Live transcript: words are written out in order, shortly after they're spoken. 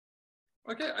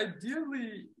Okay,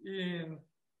 ideally in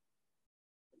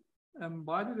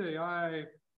embodied AI,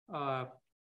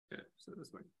 okay, so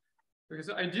this way. Okay,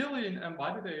 so ideally in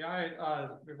embodied AI,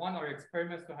 we want our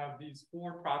experiments to have these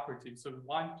 4 properties. So we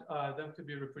want them to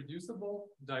be reproducible,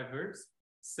 diverse,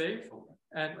 safe,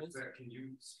 and also, can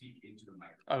you speak into the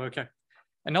microphone? Oh, okay,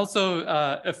 and also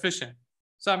efficient.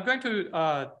 So I'm going to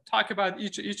talk about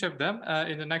each of them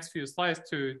in the next few slides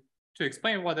to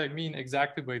explain what I mean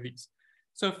exactly by these.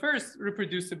 So first,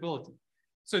 reproducibility.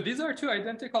 So these are 2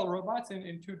 identical robots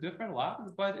in 2 different labs,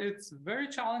 but it's very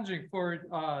challenging for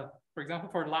example,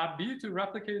 for lab B to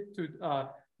replicate, to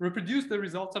reproduce the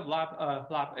results of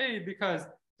lab A, because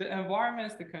the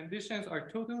environments, the conditions are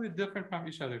totally different from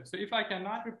each other. So if I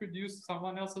cannot reproduce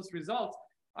someone else's results,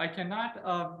 I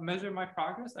cannot measure my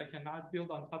progress. I cannot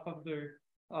build on top of their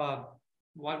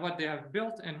what they have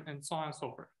built, and so on and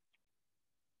so forth.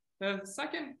 The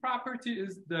second property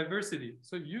is diversity.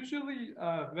 So usually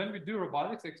when we do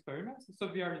robotics experiments, so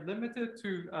we are limited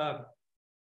to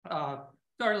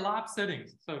our lab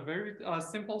settings. So very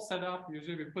simple setup.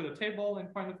 Usually we put a table in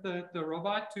front of the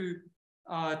robot to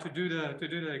do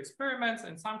the experiments,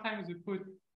 and sometimes we put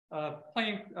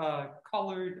plain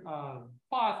colored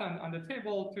cloth on the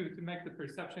table to make the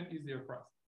perception easier for us.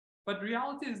 But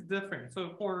reality is different.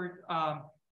 So for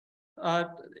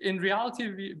in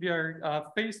reality, we are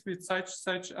faced with such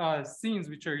scenes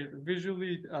which are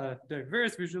visually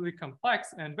diverse, visually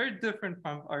complex, and very different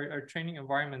from our training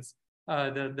environments,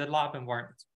 the lab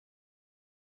environments.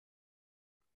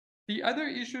 The other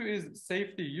issue is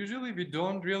safety. Usually, we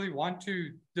don't really want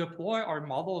to deploy our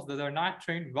models that are not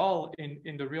trained well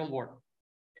in the real world,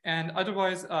 and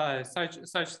otherwise,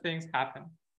 such things happen.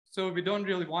 So we don't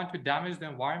really want to damage the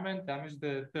environment, damage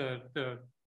the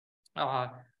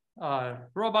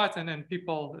robots, and then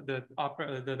people that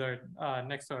are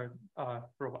next to our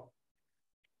robot.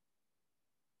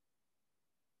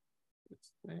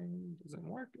 This thing doesn't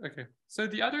work. Okay. So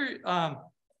the other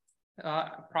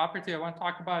property I want to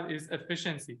talk about is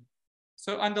efficiency.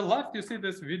 So on the left, you see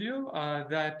this video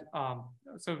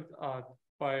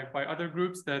by other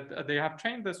groups that they have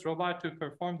trained this robot to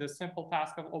perform this simple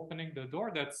task of opening the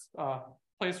door that's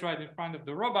placed right in front of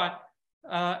the robot.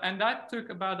 And that took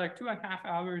about like 2.5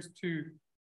 hours to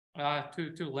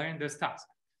learn this task.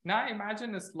 Now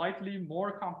imagine a slightly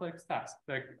more complex task,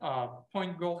 like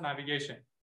point goal navigation.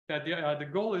 That the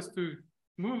goal is to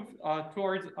move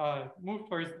towards a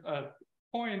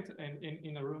point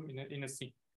in a room in a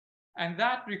scene, and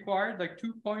that required like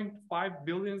 2.5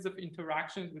 billions of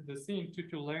interactions with the scene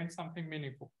to learn something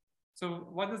meaningful. So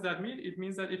what does that mean? It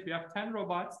means that if you have 10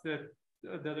 robots that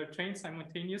are trained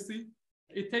simultaneously,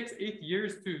 it takes 8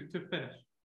 years to finish.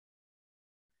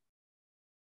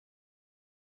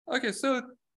 Okay, so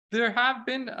there have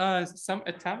been some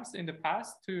attempts in the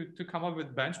past to come up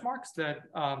with benchmarks that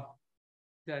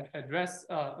address,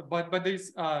 but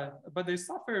they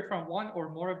suffer from one or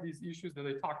more of these issues that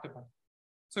I talked about.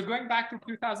 So going back to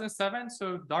 2007,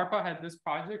 so DARPA had this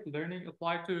project, Learning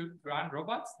Applied to Ground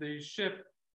Robots. They shipped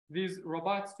these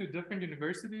robots to different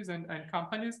universities and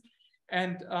companies.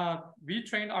 And we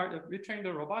trained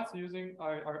the robots using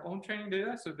our own training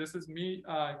data. So this is me,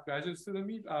 graduate student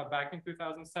me, back in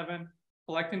 2007,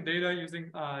 collecting data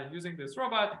using this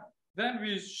robot. Then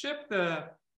we shipped the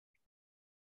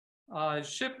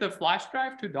flash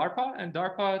drive to DARPA, and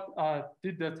DARPA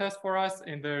did the test for us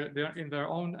in their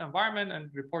own environment and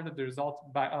reported the results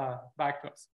back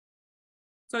to us.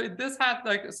 So this had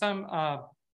like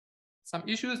some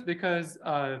issues because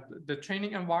the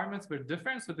training environments were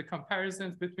different, so the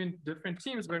comparisons between different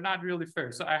teams were not really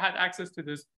fair. So I had access to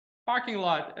this parking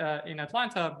lot in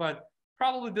Atlanta, but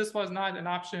probably this was not an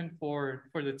option for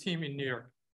the team in New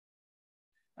York.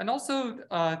 And also,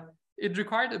 it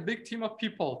required a big team of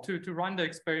people to run the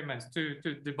experiments, to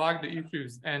debug the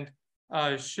issues and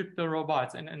ship the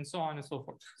robots and so on and so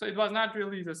forth. So it was not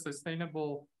really a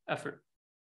sustainable effort.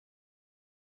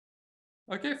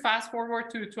 Okay, fast forward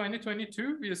to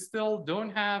 2022, we still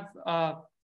don't have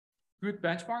good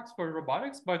benchmarks for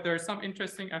robotics, but there are some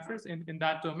interesting efforts in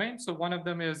that domain. So one of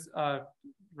them is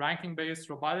ranking-based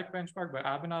robotic benchmark by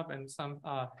Abhinav and some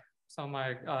of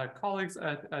my colleagues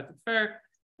at the fair.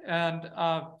 And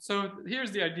so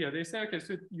here's the idea. They say, okay,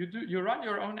 so you run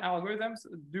your own algorithms,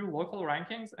 do local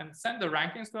rankings, and send the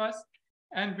rankings to us,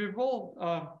 and we will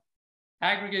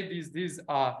aggregate these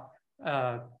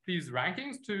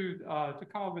rankings to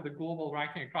come up with a global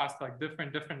ranking across like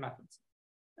different methods.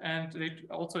 And they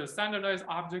also standardize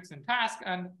objects and tasks,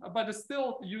 but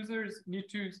still users need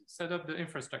to set up the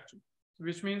infrastructure,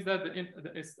 which means that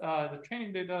the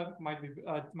training data might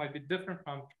be different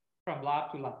from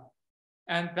lab to lab.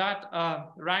 And that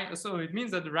so it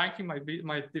means that the ranking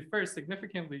might differ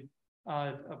significantly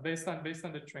based on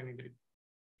the training data.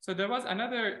 So there was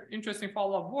another interesting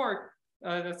follow-up work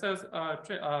that says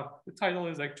the title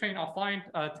is like train offline,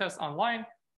 test online.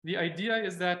 The idea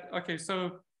is that, okay, so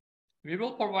we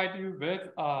will provide you with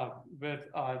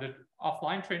the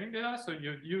offline training data. So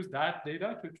you use that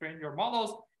data to train your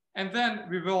models, and then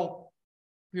we will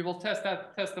test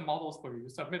the models for you.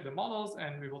 Submit the models,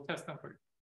 and we will test them for you.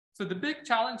 So the big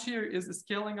challenge here is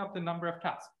scaling up the number of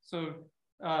tasks. So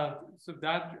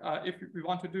that if we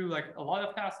want to do like a lot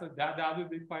of tasks, that would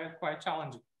be quite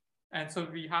challenging. And so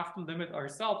we have to limit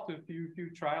ourselves to a few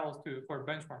trials for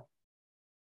benchmark.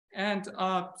 And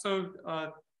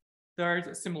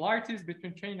there's similarities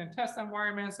between train and test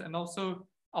environments, and also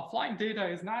offline data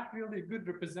is not really a good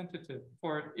representative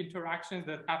for interactions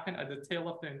that happen at the tail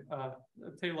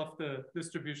of the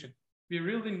distribution. We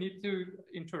really need to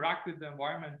interact with the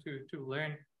environment to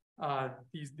learn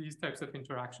these types of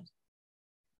interactions.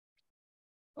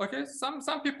 Okay,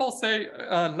 some people say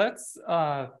let's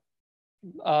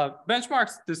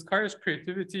benchmarks discourage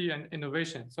creativity and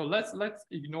innovation, so let's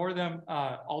ignore them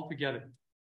altogether.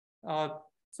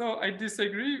 So I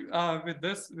disagree with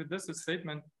this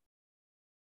statement,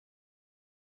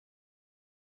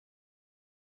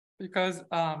 because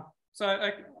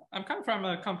I'm coming from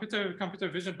a computer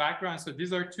vision background, so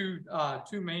these are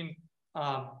two main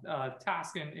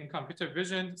tasks in computer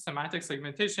vision: semantic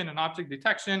segmentation and object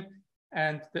detection.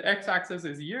 And the x-axis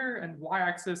is year, and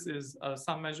y-axis is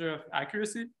some measure of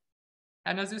accuracy.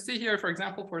 And as you see here, for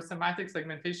example, for semantic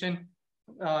segmentation,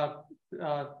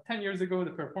 10 years ago,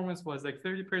 the performance was like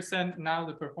 30%. Now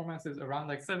the performance is around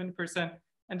like 70%.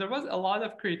 And there was a lot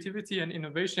of creativity and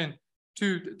innovation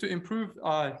to improve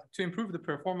the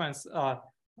performance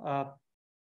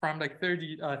from like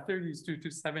 30s to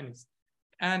 70s.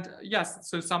 And yes,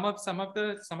 so some of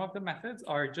the methods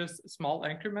are just small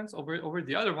increments over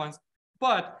the other ones.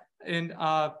 But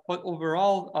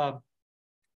overall,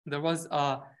 there was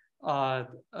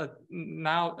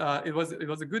now it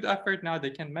was a good effort. Now they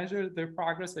can measure their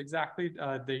progress exactly.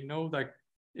 They know like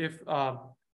if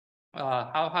how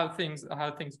things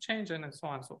change and so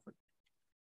on and so forth.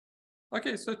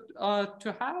 Okay, so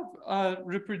to have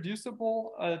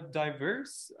reproducible,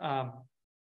 diverse,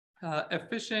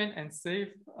 efficient, and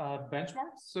safe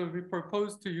benchmarks, so we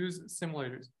propose to use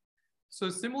simulators. So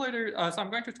simulator, so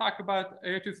I'm going to talk about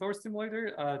AI2 Thor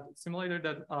simulator, simulator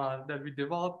that we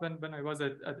developed when I was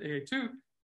at AI2.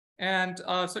 And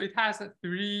so it has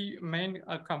three main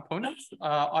components: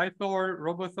 iThor,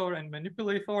 RoboThor, and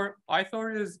Manipulator.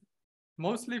 iThor is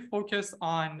mostly focused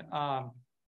on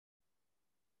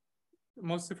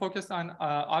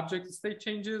object state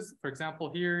changes. For example,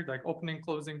 here, like opening,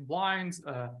 closing blinds,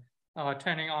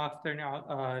 turning off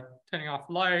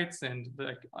lights, and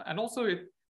also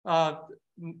it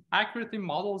accurately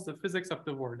models the physics of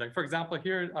the world. Like for example,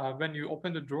 here, when you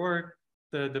open the drawer,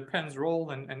 the pens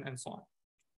roll and so on.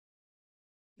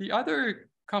 The other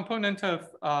component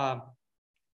of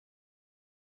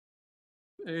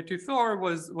AI2 Thor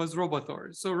was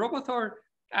RoboThor. So RoboThor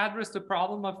addressed the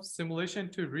problem of simulation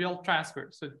to real transfer.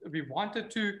 So we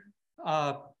wanted to,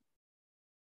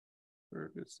 for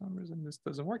some reason this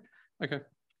doesn't work. Okay.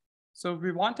 So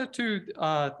we wanted to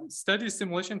study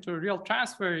simulation to real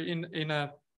transfer in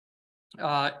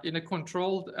a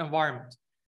controlled environment.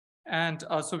 And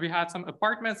so we had some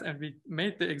apartments, and we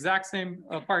made the exact same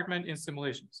apartment in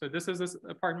simulation. So this is this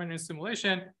apartment in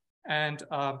simulation, and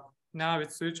now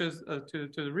it switches to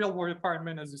the real world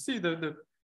apartment. As you see,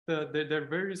 they're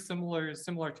very similar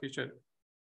to each other.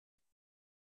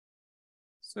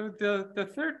 So the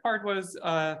third part was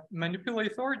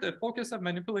Manipulator. The focus of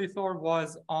Manipulator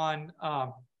was on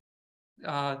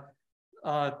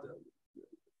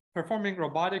performing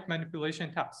robotic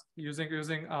manipulation tasks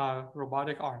using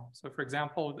robotic arm. So for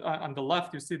example, on the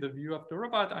left, you see the view of the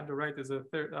robot. On the right is a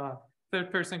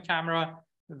third person camera.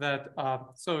 That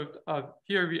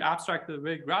here we abstract the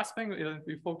way grasping.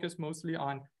 We focus mostly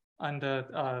on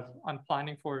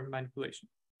planning for manipulation.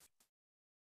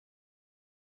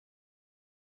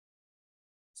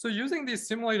 So using these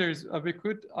simulators, we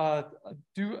could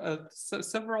do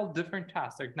several different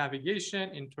tasks like navigation,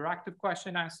 interactive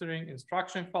question answering,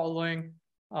 instruction following,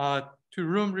 to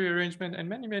room rearrangement, and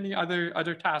many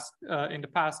other tasks in the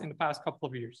past couple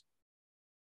of years.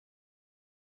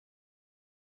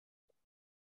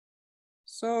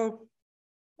 So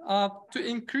to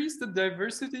increase the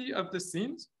diversity of the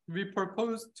scenes, we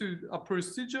propose to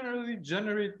procedurally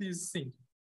generate these scenes.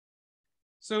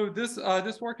 So this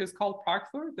work is called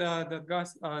ParkThor that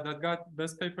got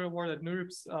Best Paper Award at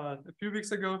NeurIPS a few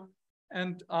weeks ago.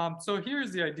 And so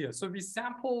here's the idea. So we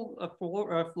sample a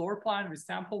floor plan, we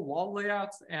sample wall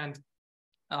layouts and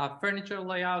furniture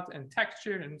layout and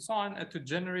texture and so on to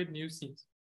generate new scenes.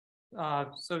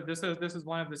 So this is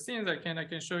one of the scenes. I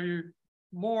can show you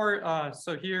more.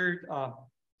 So here,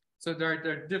 so there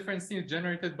are different scenes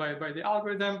generated by the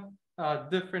algorithm,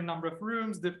 different number of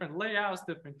rooms, different layouts,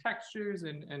 different textures,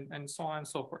 and so on and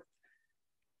so forth.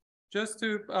 Just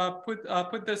to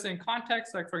put this in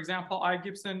context, like for example,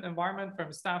 Gibson environment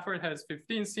from Stanford has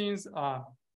 15 scenes.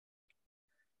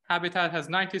 Habitat has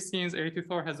 90 scenes.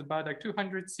 84 has about like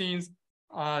 200 scenes.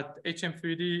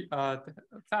 HM3D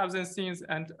 1,000 scenes.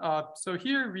 And so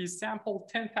here we sample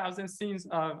 10,000 scenes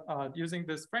using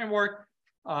this framework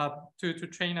to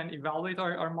train and evaluate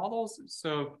our models.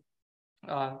 So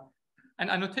and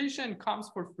annotation comes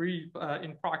for free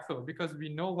in Proctor because we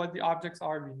know what the objects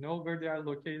are, we know where they are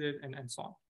located, and so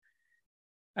on.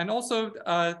 And also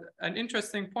an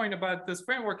interesting point about this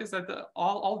framework is that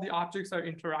all the objects are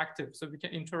interactive. So we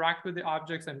can interact with the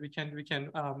objects and we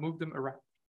can move them around.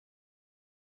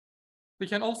 We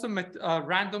can also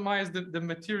randomize the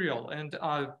material and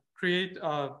create,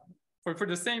 for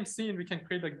the same scene, we can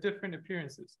create like different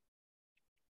appearances.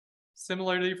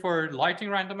 Similarly, for lighting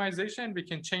randomization, we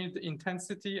can change the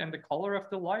intensity and the color of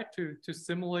the light to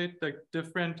simulate the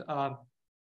different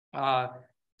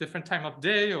different time of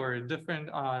day or different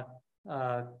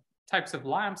types of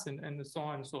lamps and so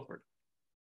on and so forth.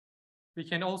 We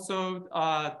can also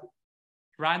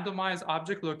randomize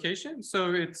object location.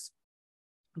 So it's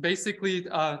basically,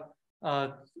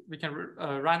 we can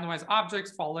randomize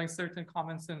objects following certain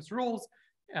common sense rules.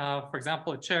 For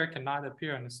example, a chair cannot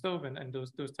appear on a stove and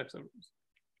those types of rules.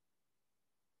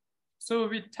 So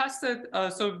we tested,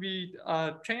 we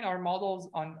trained our models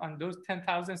on those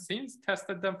 10,000 scenes,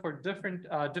 tested them for different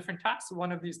tasks.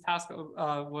 One of these tasks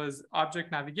was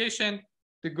object navigation.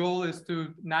 The goal is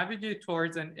to navigate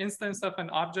towards an instance of an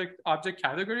object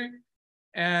category.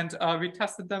 And we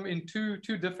tested them in two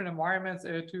different environments,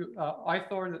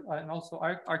 iThor and also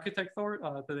Architector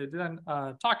that I didn't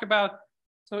talk about.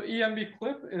 So EMB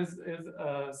Clip is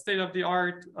a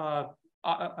state-of-the-art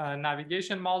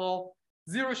navigation model.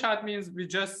 Zero shot means we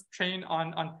just train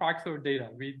on Proctor data.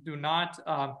 We do not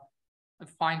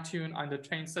fine-tune on the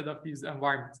train set of these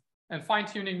environments. And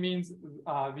fine-tuning means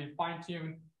we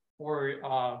fine-tune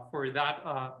for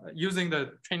that using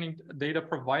the training data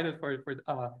provided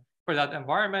for that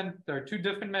environment. There are two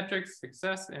different metrics: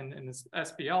 success and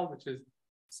SPL, which is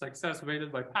success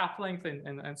weighted by path length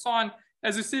and so on.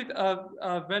 As you see,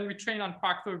 when we train on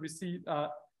Proctor, we see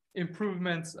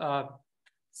improvements,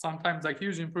 sometimes like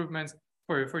huge improvements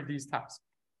for these tasks.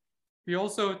 We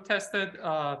also tested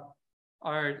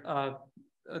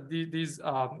these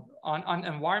on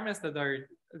environments that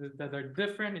are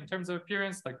different in terms of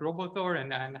appearance, like Robotor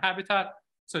and Habitat.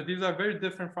 So these are very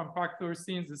different from Proctor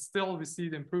scenes. Still, we see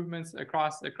the improvements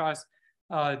across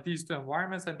these two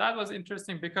environments, and that was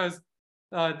interesting because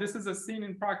this is a scene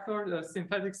in Proctor, a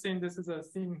synthetic scene. This is a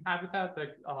scene in Habitat,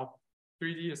 like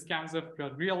 3D scans of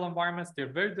real environments.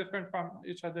 They're very different from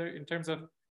each other in terms of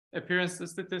appearance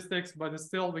statistics, but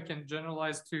still we can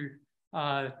generalize to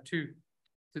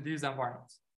these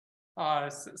environments.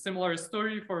 Similar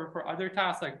story for other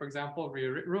tasks, like for example,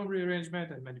 room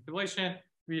rearrangement and manipulation.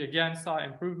 We again saw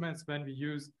improvements when we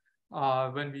use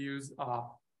these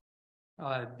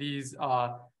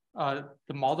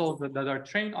the models that are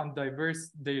trained on diverse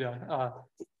data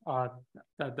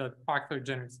that Proctor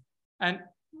generates. And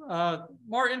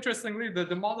more interestingly,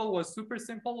 the model was super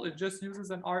simple. It just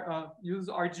uses uses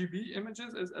RGB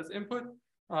images as input.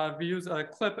 We use a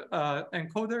clip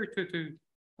encoder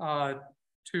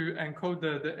to encode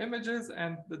the images,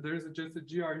 and there's just a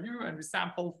GRU, and we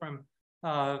sample from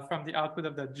the output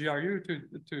of that GRU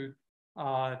to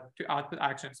output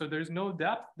action. So there's no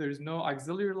depth, there's no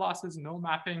auxiliary losses, no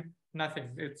mapping, nothing.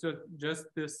 It's just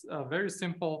this very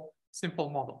simple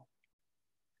model.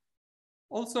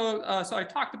 Also, so I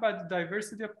talked about the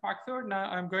diversity of Proctor. Now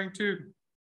I'm going to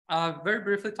very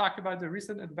briefly talk about the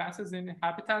recent advances in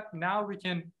Habitat. Now we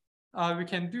can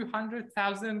do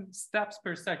 100,000 steps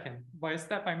per second. By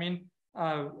step, I mean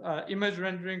image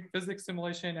rendering, physics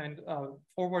simulation, and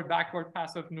forward-backward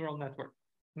passive neural network.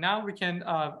 Now we can,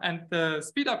 and the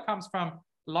speed up comes from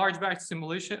large batch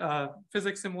simulation,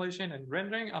 physics simulation and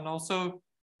rendering, and also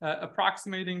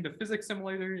approximating the physics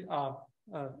simulator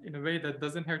in a way that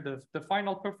doesn't hurt the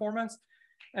final performance.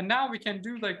 And now we can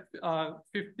do like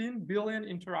 15 billion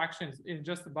interactions in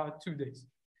just about 2 days.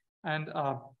 And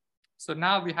so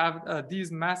now we have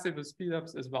these massive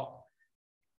speedups as well.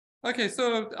 Okay,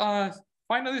 so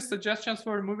finally, suggestions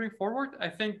for moving forward. I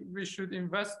think we should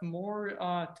invest more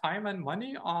time and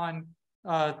money on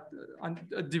on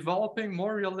developing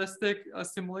more realistic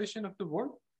simulation of the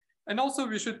world. And also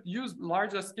we should use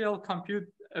larger scale compute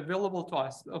available to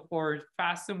us for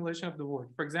fast simulation of the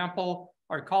world. For example,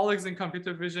 our colleagues in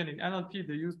computer vision in NLP,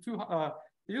 they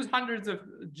use hundreds of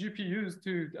GPUs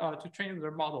to train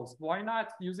their models. Why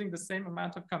not using the same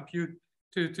amount of compute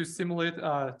to simulate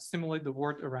the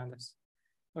world around us?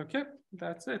 Okay,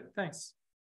 that's it. Thanks.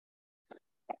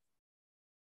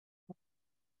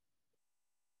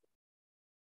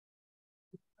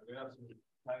 We have some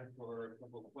time for a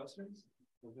couple of questions.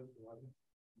 So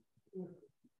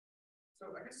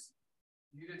I guess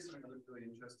you did something that was really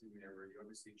interesting there, where you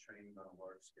obviously trained on a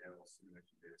large scale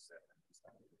simulation data set and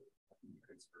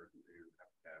transferred to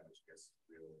FCAD, which I guess is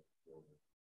real world.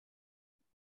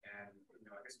 And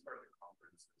I guess part of the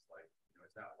conference is like,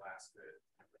 is that last bit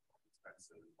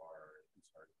expensive or you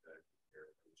start to compare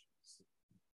approaches?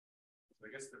 So I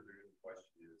guess the real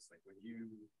question is like when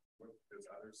you look at those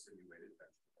other simulated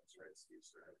benchmarks, right? So you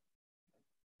sort of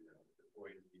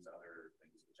deployed these other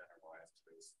things to generalize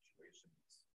to those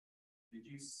situations. Did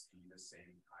you see the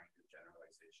same kind of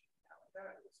generalization out of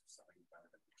that? Or was there something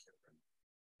fundamentally different?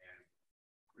 And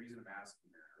the reason I'm asking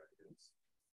there, right, is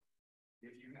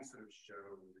if you can sort of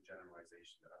show the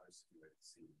generalization that others simulated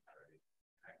see, right,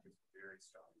 that gives very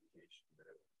strong indication that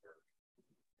it will work in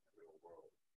the real world.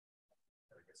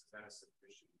 But I guess is that a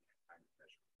sufficient kind of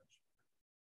measurement?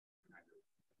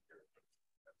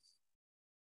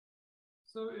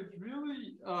 So it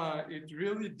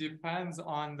really depends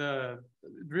on the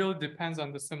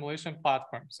simulation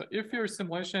platform. So if your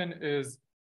simulation is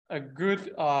a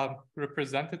good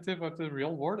representative of the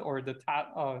real world or the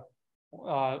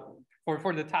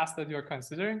for the task that you're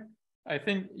considering, I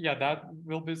think that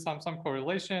will be some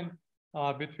correlation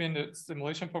between the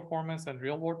simulation performance and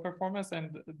real world performance,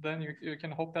 and then you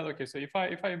can hope that so if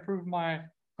I improve my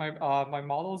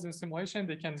models in simulation,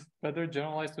 they can better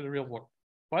generalize to the real world.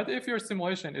 But if your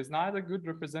simulation is not a good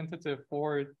representative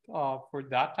for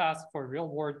that task for real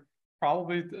world,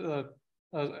 probably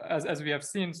as we have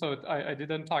seen, so I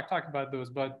didn't talk about those,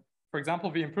 but for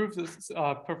example, we improved this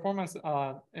performance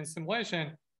in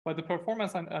simulation, but the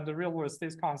performance on the real world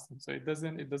stays constant, so it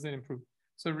doesn't improve.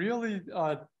 So really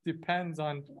depends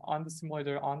on the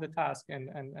simulator, on the task, and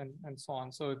so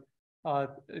on. So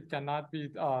it cannot be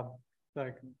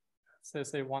like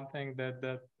say one thing that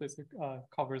basically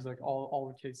covers like all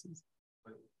the cases.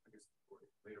 But I guess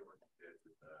later work you did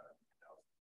with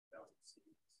 1,000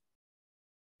 scenes,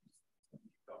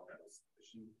 you felt that was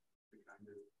sufficient to kind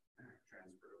of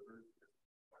transfer over the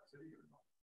complexity or not?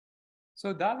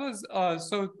 So that was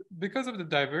so because of the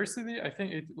diversity, I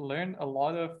think it learned a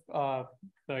lot of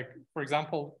like, for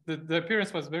example, the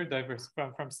appearance was very diverse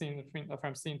from scene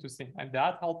to scene, and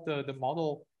that helped the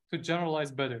model to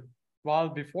generalize better. While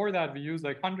before that, we used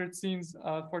like 100 scenes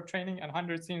for training, and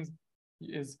 100 scenes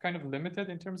is kind of limited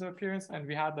in terms of appearance, and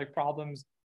we had like problems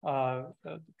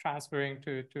transferring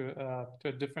to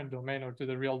a different domain or to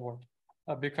the real world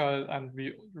because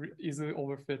we easily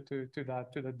overfit to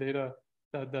the data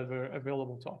that were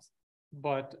available to us.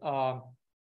 But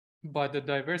the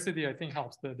diversity, I think,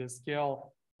 helps the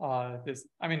scale.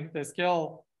 The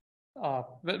scale.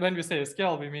 When we say a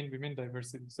scale, we mean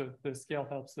diversity. So the scale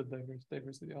helps, the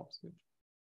diversity helps.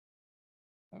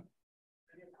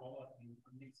 Maybe a follow-up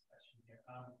on this question here.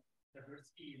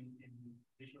 Diversity in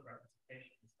visual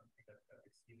representation is something that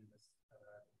we've seen in this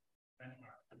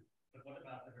benchmark. But what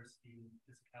about diversity in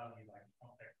physicality, like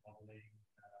context modeling,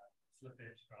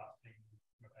 slippage, grasping,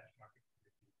 from a benchmark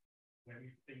activity? Where do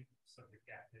you think sort of the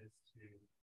gap is to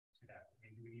that? I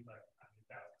mean, do we need like 100,000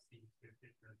 scenes with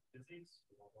different physics,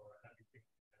 or how do you think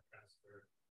you can transfer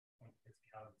on the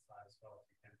physicality side as well as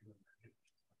you can do in the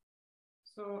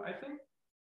So I think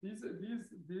these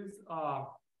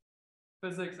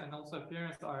physics and also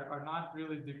appearance are not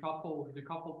really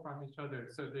decoupled from each other.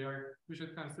 So we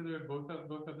should consider both of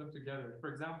them together. For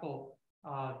example,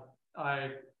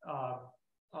 I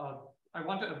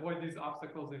want to avoid these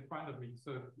obstacles in front of me.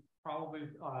 So probably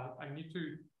I need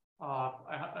to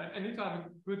have a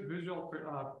good visual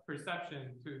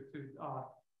perception to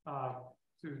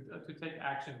take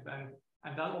actions,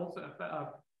 and that also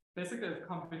basically a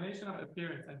combination of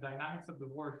appearance and dynamics of the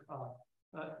work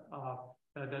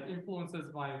that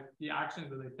influences the actions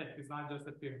that I take. It's not just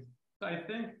appearance. So I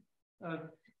think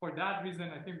for that reason,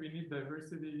 I think we need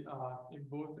diversity in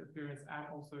both appearance and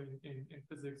also in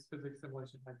physics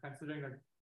simulation, like considering like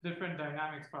different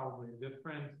dynamics, probably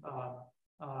different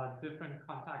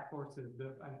contact forces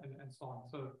and so on.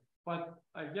 So, but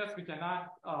I guess we cannot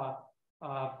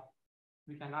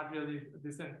really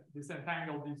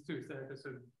disentangle these two.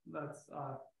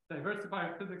 So diversify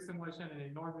physics simulation and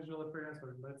ignore visual appearance,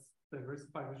 or let's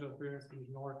diversify visual appearance and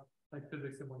ignore like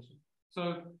physics simulation. So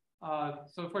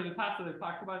so for the task that I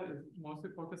talked about is mostly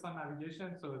focused on navigation.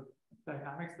 So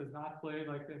dynamics does not play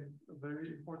like a very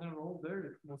important role there.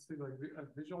 It's mostly like a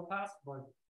visual task, but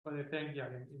I think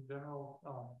in general,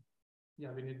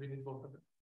 yeah, we need both of them.